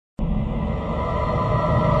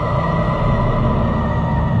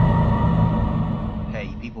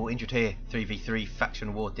3v3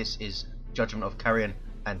 faction war. This is Judgement of Carrion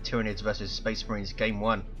and Tyranids versus Space Marines Game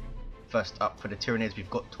 1. First up for the Tyranids, we've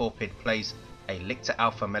got Torpid, plays a Lictor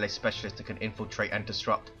Alpha melee specialist that can infiltrate and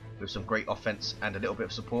disrupt with some great offense and a little bit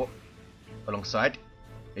of support. Alongside,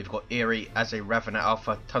 we've got Eerie as a Ravener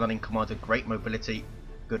Alpha, tunneling commander, great mobility,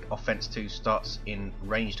 good offense too, starts in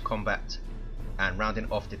ranged combat. And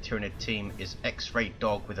rounding off the Tyranid team is X-Ray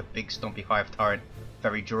Dog with a big stompy Hive Tyrant,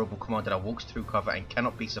 very durable commander that walks through cover and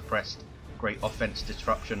cannot be suppressed. Great offense,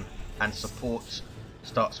 disruption and support.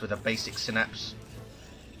 Starts with a basic synapse.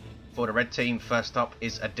 For the red team, first up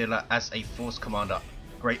is Adila as a force commander.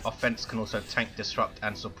 Great offense, can also tank, disrupt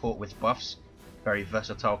and support with buffs. Very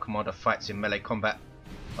versatile commander, fights in melee combat.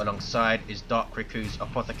 Alongside is Dark Riku's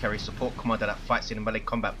Apothecary, support commander that fights in melee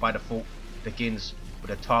combat by default. Begins with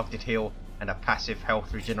a targeted heal and a passive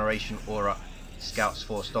health regeneration aura. Scouts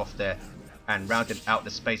forced off there. And rounding out the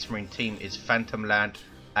Space Marine team is Phantom Land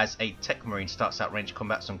as a Techmarine, starts out range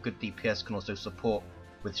combat, some good DPS, can also support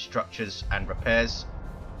with structures and repairs,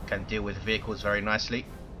 can deal with vehicles very nicely.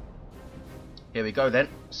 Here we go then,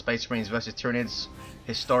 Space Marines versus Tyranids.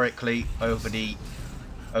 Historically, over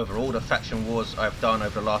all the faction wars I've done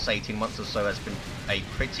over the last 18 months or so, has been a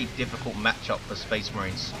pretty difficult matchup for Space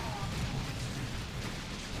Marines.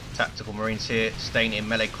 Tactical Marines here, staying in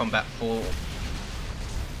melee combat for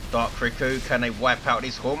Dark Riku. Can they wipe out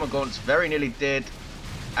these Hormagaunts? Very nearly did,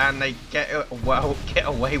 and they get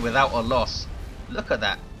away without a loss. Look at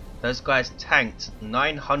that. Those guys tanked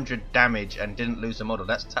 900 damage and didn't lose a model.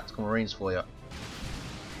 That's Tactical Marines for you.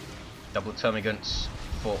 Double Termagants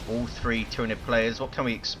for all three Tyranid players. What can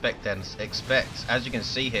we expect then? Expect, as you can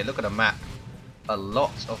see here, look at the map, a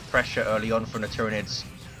lot of pressure early on from the Tyranids.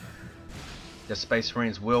 The Space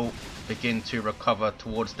Marines will begin to recover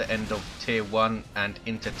towards the end of Tier 1 and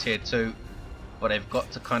into Tier 2, but they've got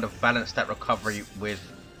to kind of balance that recovery with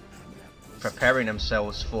preparing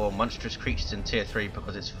themselves for monstrous creatures in Tier 3,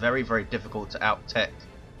 because it's very, very difficult to out-tech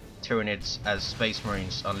Tyranids as Space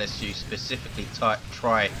Marines unless you specifically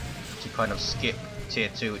try to kind of skip Tier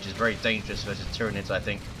 2, which is very dangerous versus Tyranids, I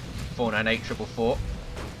think. 49844.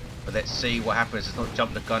 But let's see what happens. It's not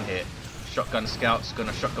jump the gun here. Shotgun scouts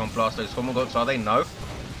gonna shotgun blast those Hormagaunts, are they? No,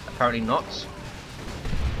 apparently not.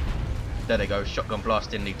 There they go, shotgun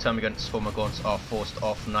blasting the Termagants. Hormagaunts are forced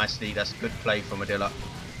off nicely. That's good play from Adila.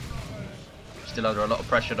 Still under a lot of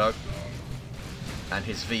pressure though, and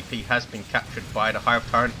his VP has been captured by the Hive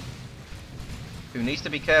Tyrant, who needs to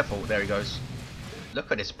be careful. There he goes. Look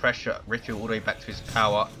at this pressure. Riku all the way back to his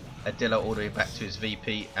power, Adila all the way back to his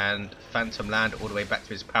VP, and Phantom Land all the way back to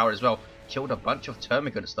his power as well. Killed a bunch of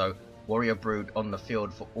Termagants though. Warrior Brood on the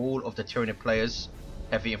field for all of the Tyranid players.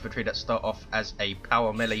 Heavy infantry that start off as a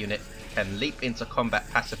power melee unit can leap into combat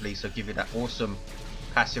passively, so give you that awesome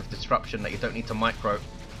passive disruption that you don't need to micro,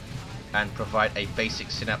 and provide a basic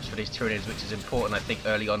synapse for these Tyranids, which is important I think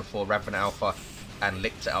early on for Ravener Alpha and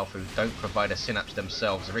Lictor Alpha, who don't provide a synapse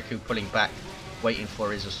themselves. Riku pulling back, waiting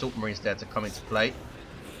for his Assault Marines there to come into play.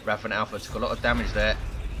 Ravener Alpha took a lot of damage there.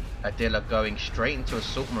 Adila going straight into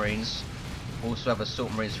Assault Marines. Also have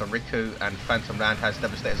Assault Marines from Riku, and Phantom Land has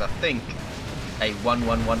Devastators. I think a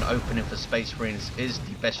 1-1-1 opening for Space Marines is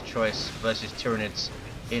the best choice versus Tyranids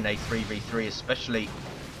in a 3v3, especially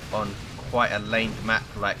on quite a laned map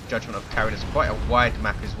like Judgement of Carrion. Is quite a wide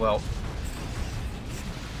map as well.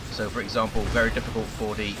 So for example, very difficult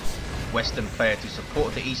for the Western player to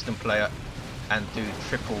support the Eastern player and do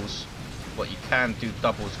triples, but you can do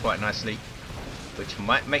doubles quite nicely, which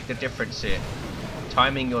might make the difference here.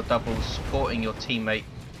 Timing your doubles, supporting your teammate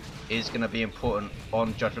is going to be important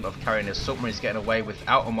on Judgement of Carrion. Assault Marines getting away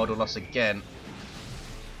without a model loss again.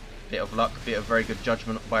 Bit of luck, bit of very good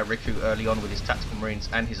judgment by Riku early on with his Tactical Marines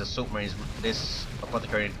and his Assault Marines. This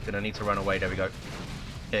Apothecary is going to need to run away. There we go.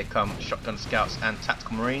 Here come Shotgun Scouts and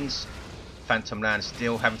Tactical Marines. Phantom Land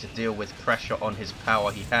still having to deal with pressure on his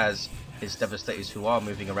power. He has his Devastators who are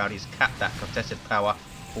moving around. He's capped that contested power.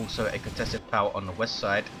 Also a contested power on the west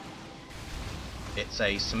side. It's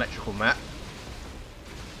a symmetrical map.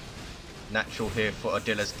 Natural here for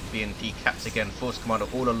Adila's being decapped again. Force Commander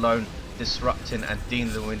all alone, disrupting and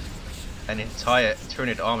dealing with an entire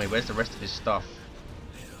Tyranid army. Where's the rest of his stuff?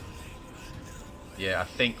 Yeah, I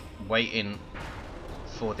think waiting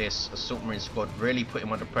for this Assault Marine squad, really put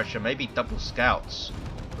him under pressure. Maybe double scouts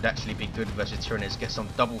would actually be good versus Tyranids. Get some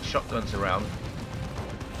double shotguns around.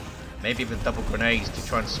 Maybe even double grenades to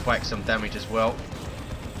try and spike some damage as well.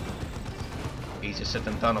 Easier said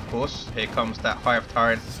than done, of course. Here comes that Hive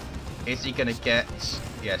Tyrant. Is he going to get...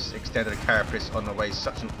 Yes, extended carapace on the way.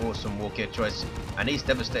 Such an awesome war gear choice. And these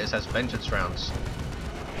Devastators has vengeance rounds.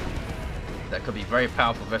 That could be very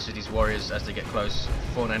powerful versus these warriors as they get close.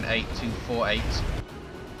 498 to 48.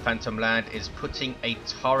 Phantom Land is putting a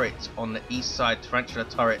turret on the east side, Tarantula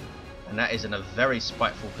turret, and that is in a very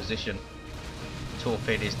spiteful position.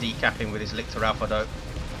 Torpid is decapping with his Lictor Alpha though,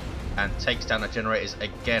 and takes down the generators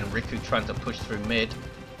again. Riku trying to push through mid.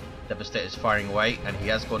 Devastator's firing away, and he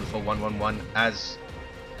has gone for 1-1-1, as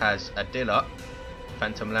has Adila.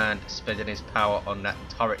 Phantom Land spending his power on that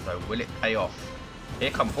turret though. Will it pay off? Here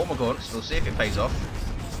come Hormagaunts. We'll see if it pays off.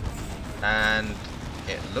 And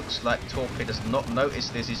it looks like Torpid has not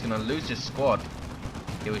noticed this. He's going to lose his squad.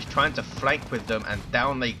 He was trying to flank with them, and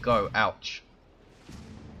down they go. Ouch.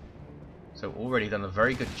 So already done a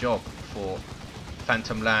very good job for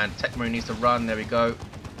Phantom Land. Techmarine needs to run. There we go.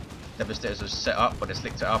 Devastators are set up, but this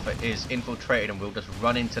Lictor Alpha is infiltrated, and we'll just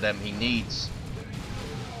run into them. He needs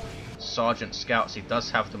Sergeant Scouts. He does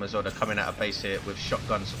have them as well. They're coming out of base here with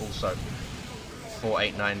shotguns also.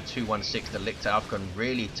 489, 216. The Lictor Alpha can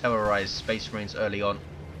really terrorize Space Marines early on.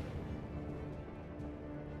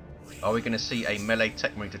 Are we going to see a melee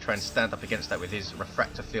Techmarine to try and stand up against that with his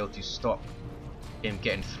refractor field to stop him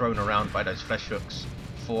getting thrown around by those flesh hooks?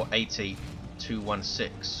 480,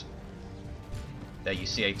 216. There you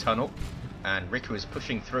see a tunnel, and Riku is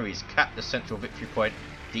pushing through. He's capped the central victory point,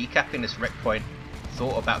 decapping this wreck point.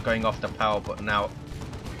 Thought about going after power, but now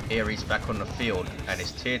Eerie's back on the field, and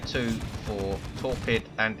it's tier 2 for Torpid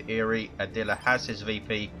and Eerie. Adila has his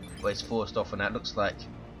VP, but it's forced off, and that looks like,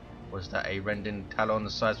 was that a Rending Talon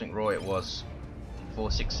seismic roar? It was.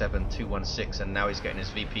 467, 216, and now he's getting his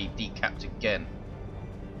VP decapped again.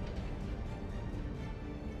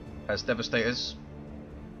 Has Devastators.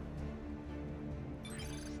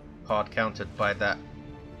 Hard countered by that.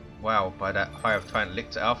 Wow, by that Hive Tyrant.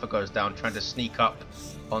 Lictor Alpha goes down, trying to sneak up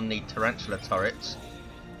on the Tarantula turrets.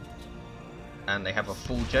 And they have a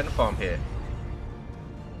full gen farm here.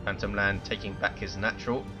 Phantom Land taking back his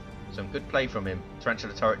natural. Some good play from him.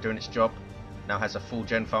 Tarantula turret doing its job. Now has a full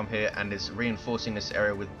gen farm here and is reinforcing this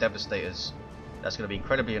area with Devastators. That's going to be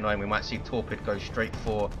incredibly annoying. We might see Torpid go straight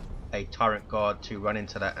for a Tyrant Guard to run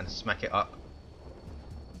into that and smack it up.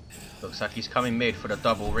 Looks like he's coming mid for the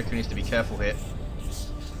double. Riku needs to be careful here.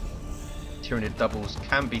 Tyranid doubles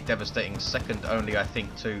can be devastating, second only I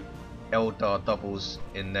think to Eldar doubles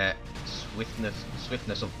in their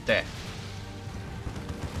swiftness of death.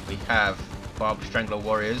 We have Barbed Strangler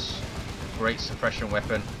Warriors, great suppression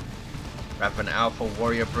weapon. We have an Alpha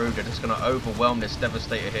Warrior Brood that is going to overwhelm this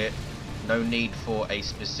Devastator here. No need for a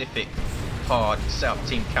specific hard setup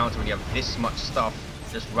team counter when you have this much stuff.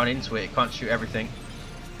 Just run into it, it can't shoot everything.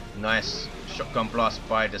 Nice shotgun blast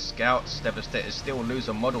by the Scouts. Devastators still lose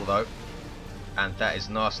a model though, and that is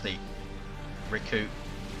nasty. Riku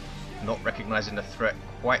not recognizing the threat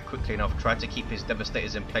quite quickly enough, tried to keep his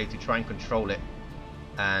Devastators in play to try and control it,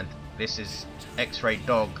 and this is X-Ray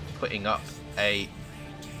Dog putting up a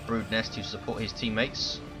brood nest to support his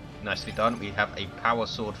teammates. Nicely done. We have a Power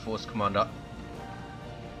Sword Force Commander.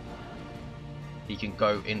 He can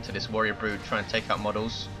go into this Warrior Brood, try and take out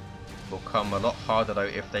models. Will come a lot harder though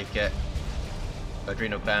if they get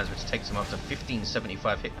Adrenal Glands, which takes them up to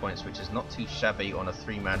 1575 hit points, which is not too shabby on a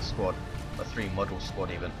 3-man squad, a 3-model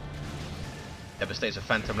squad even. Devastators of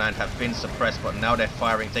Phantom Land have been suppressed, but now they're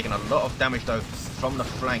firing, taking a lot of damage though from the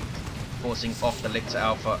flank, forcing off the Lictor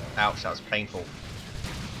Alpha. Ouch, that was painful.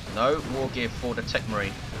 No war gear for the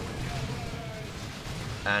Techmarine,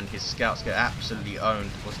 and his Scouts get absolutely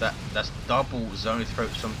owned. That's double zone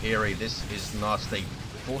throats from Eerie. This is nasty.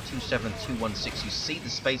 427, 216. You see the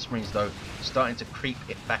Space Marines though starting to creep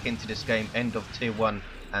it back into this game. End of tier 1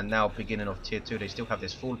 and now beginning of tier 2. They still have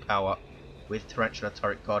this full power with Tarantula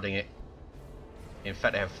turret guarding it. In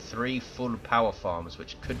fact, they have 3 full power farms,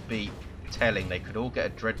 which could be telling. They could all get a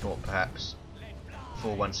Dreadnought perhaps.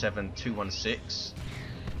 417, 216.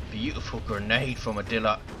 Beautiful grenade from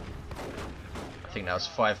Adila. I think that was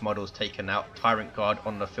 5 models taken out. Tyrant Guard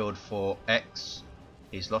on the field for X.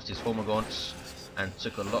 He's lost his Hormagaunts and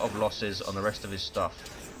took a lot of losses on the rest of his stuff.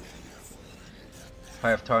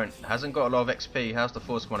 Hive Tyrant hasn't got a lot of XP. How's the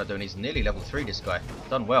Force Commander doing? He's nearly level 3, this guy.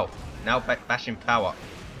 Done well. Now bashing power.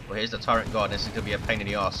 Well, here's the Tyrant Guard. This is going to be a pain in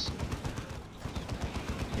the ass.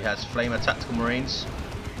 He has Flamer Tactical Marines.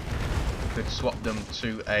 Could swap them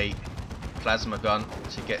to a Plasma Gun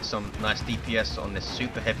to get some nice DPS on this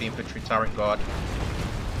super heavy infantry Tyrant Guard.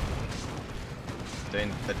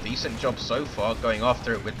 Doing a decent job so far, going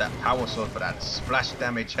after it with that Power Sword for that splash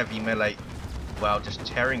damage heavy melee, while just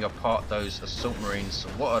tearing apart those Assault Marines.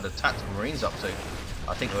 What are the Tactical Marines up to?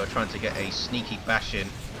 I think they were trying to get a sneaky bash in,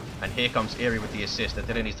 and here comes Eerie with the assist.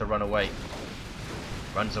 Adila needs to run away.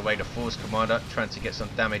 Runs away the Force Commander, trying to get some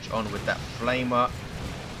damage on with that Flamer.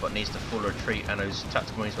 but needs to full retreat, and those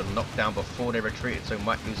tactical marines were knocked down before they retreated, so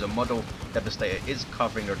might lose a model. Devastator is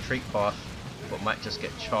covering the retreat path, but might just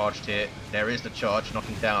get charged here. There is the charge,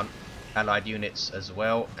 knocking down allied units as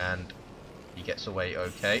well, and he gets away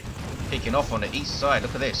okay. Kicking off on the east side,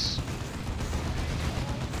 look at this.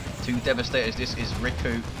 2 Devastators, this is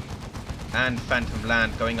Riku and Phantom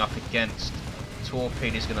Land going up against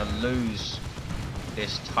Torpid. Is going to lose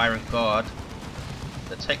this Tyrant Guard.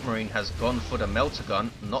 The Techmarine has gone for the Melter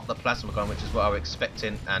Gun, not the Plasma Gun, which is what I was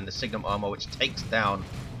expecting, and the Signum Armor, which takes down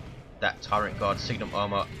that Tyrant Guard. Signum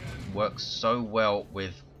Armor works so well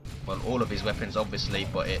with, well, all of his weapons obviously,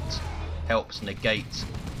 but it helps negate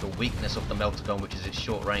the weakness of the Melter Gun, which is its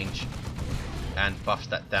short range, and buffs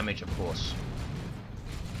that damage, of course.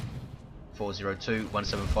 402,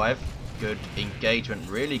 175. Good engagement,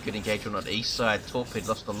 really good engagement on the east side. Torpid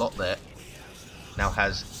lost a lot there. Now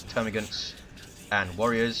has Termagants and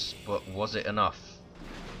Warriors, but was it enough?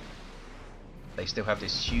 They still have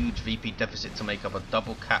this huge VP deficit to make up a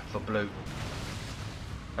double cap for blue.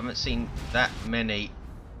 Haven't seen that many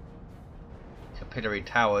capillary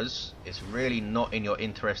towers. It's really not in your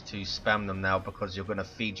interest to spam them now, because you're going to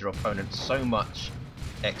feed your opponent so much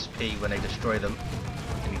XP when they destroy them.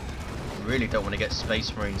 And you really don't want to get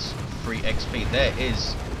Space Marines free XP. There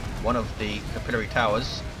is one of the capillary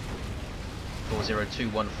towers. 402,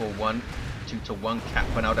 141, 2-to-1 cap.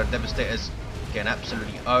 But now the Devastators getting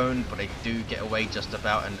absolutely owned, but they do get away just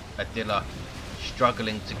about, and Adila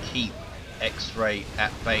struggling to keep X-Ray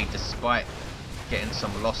at bay despite getting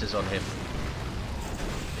some losses on him.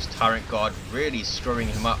 This Tyrant Guard really screwing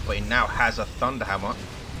him up, but he now has a Thunderhammer.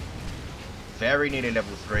 Very nearly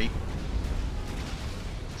level 3.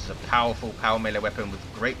 It's a powerful power melee weapon with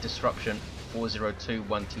great disruption. 402,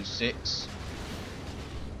 126.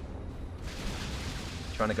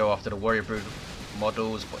 Trying to go after the Warrior Brood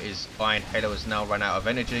models, but his Iron Halo has now run out of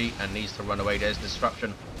energy and needs to run away. There's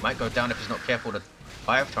disruption. Might go down if he's not careful. The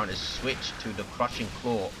Hive Tyrant is switched to the Crushing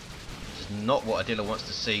Claw, which is not what Adila wants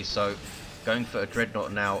to see, so going for a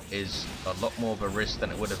Dreadnought now is a lot more of a risk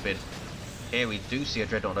than it would have been. Here we do see a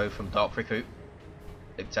Dreadnought though from Dark Riku.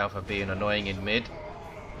 Lictor Alpha being annoying in mid.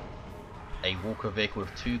 A Walker vehicle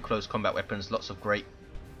with 2 close combat weapons, lots of great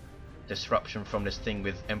disruption from this thing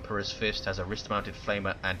with Emperor's Fist, has a wrist mounted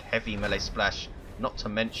flamer and heavy melee splash, not to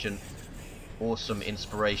mention awesome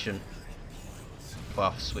inspiration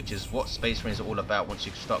buffs, which is what Space Marines are all about once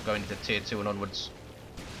you start going into tier 2 and onwards.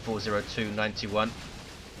 402, 91.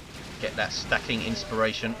 Get that stacking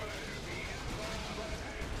inspiration.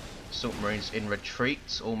 Assault Marines in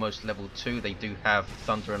retreat, almost level 2. They do have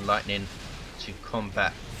Thunder and Lightning to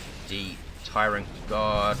combat the Tyrant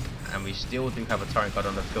Guard, and we still do have a Tyrant Guard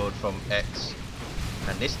on the field from X.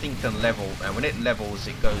 And this thing can level, and when it levels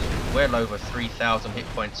it goes well over 3,000 hit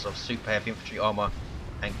points of super heavy infantry armor,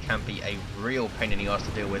 and can be a real pain in the ass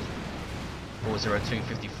to deal with. 402,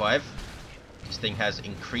 55. This thing has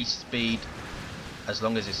increased speed as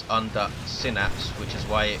long as it's under Synapse, which is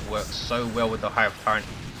why it works so well with the Hive Tyrant.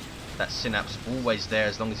 That Synapse always there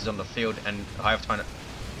as long as he's on the field, and the Hive Tyrant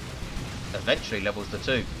eventually levels the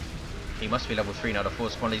 2. He must be level 3 now, the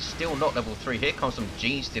Force One. He's still not level 3. Here comes some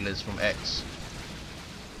Gene Stealers from X.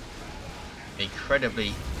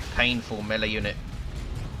 Incredibly painful melee unit,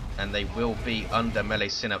 and they will be under melee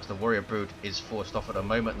Synapse. The Warrior Brood is forced off at the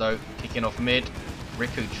moment though, kicking off mid.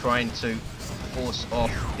 Riku trying to force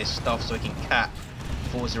off this stuff so he can cap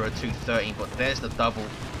 402, 13, but there's the double.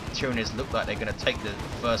 Tyranids look like they're going to take the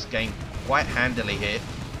first game quite handily here.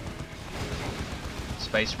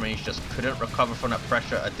 Space Marines just couldn't recover from that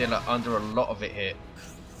pressure. Adila under a lot of it here.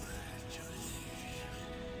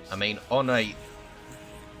 I mean, on a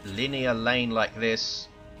linear lane like this,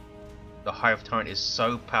 the Hive Tyrant is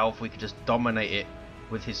so powerful. He can just dominate it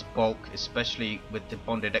with his bulk, especially with the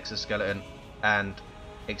bonded exoskeleton and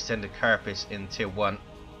extended carapace in tier 1.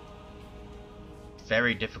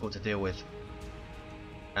 Very difficult to deal with.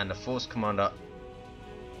 And the Force Commander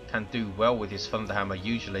can do well with his Thunderhammer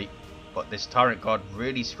usually, but this Tyrant Guard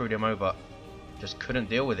really screwed him over. Just couldn't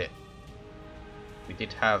deal with it. We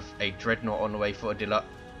did have a Dreadnought on the way for Adila.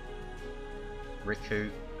 Riku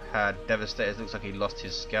had Devastators. Looks like he lost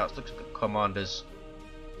his Scouts. Looks like Commanders.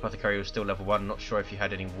 Apothecary was still level 1. Not sure if he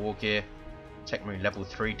had any War Gear. Techmarine level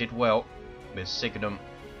 3 did well with Signum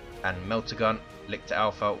and Melter Gun. Lictor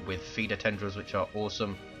Alpha with Feeder Tendrils, which are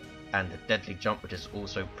awesome, and the Deadly Jump, which is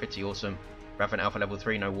also pretty awesome. Raven Alpha level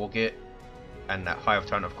 3, no War Gear. And that Hive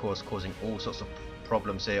Tyrant, of course, causing all sorts of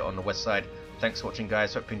problems here on the west side. Thanks for watching,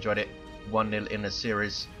 guys. Hope you enjoyed it. 1-0 in the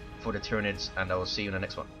series for the Tyranids, and I will see you in the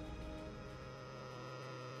next one.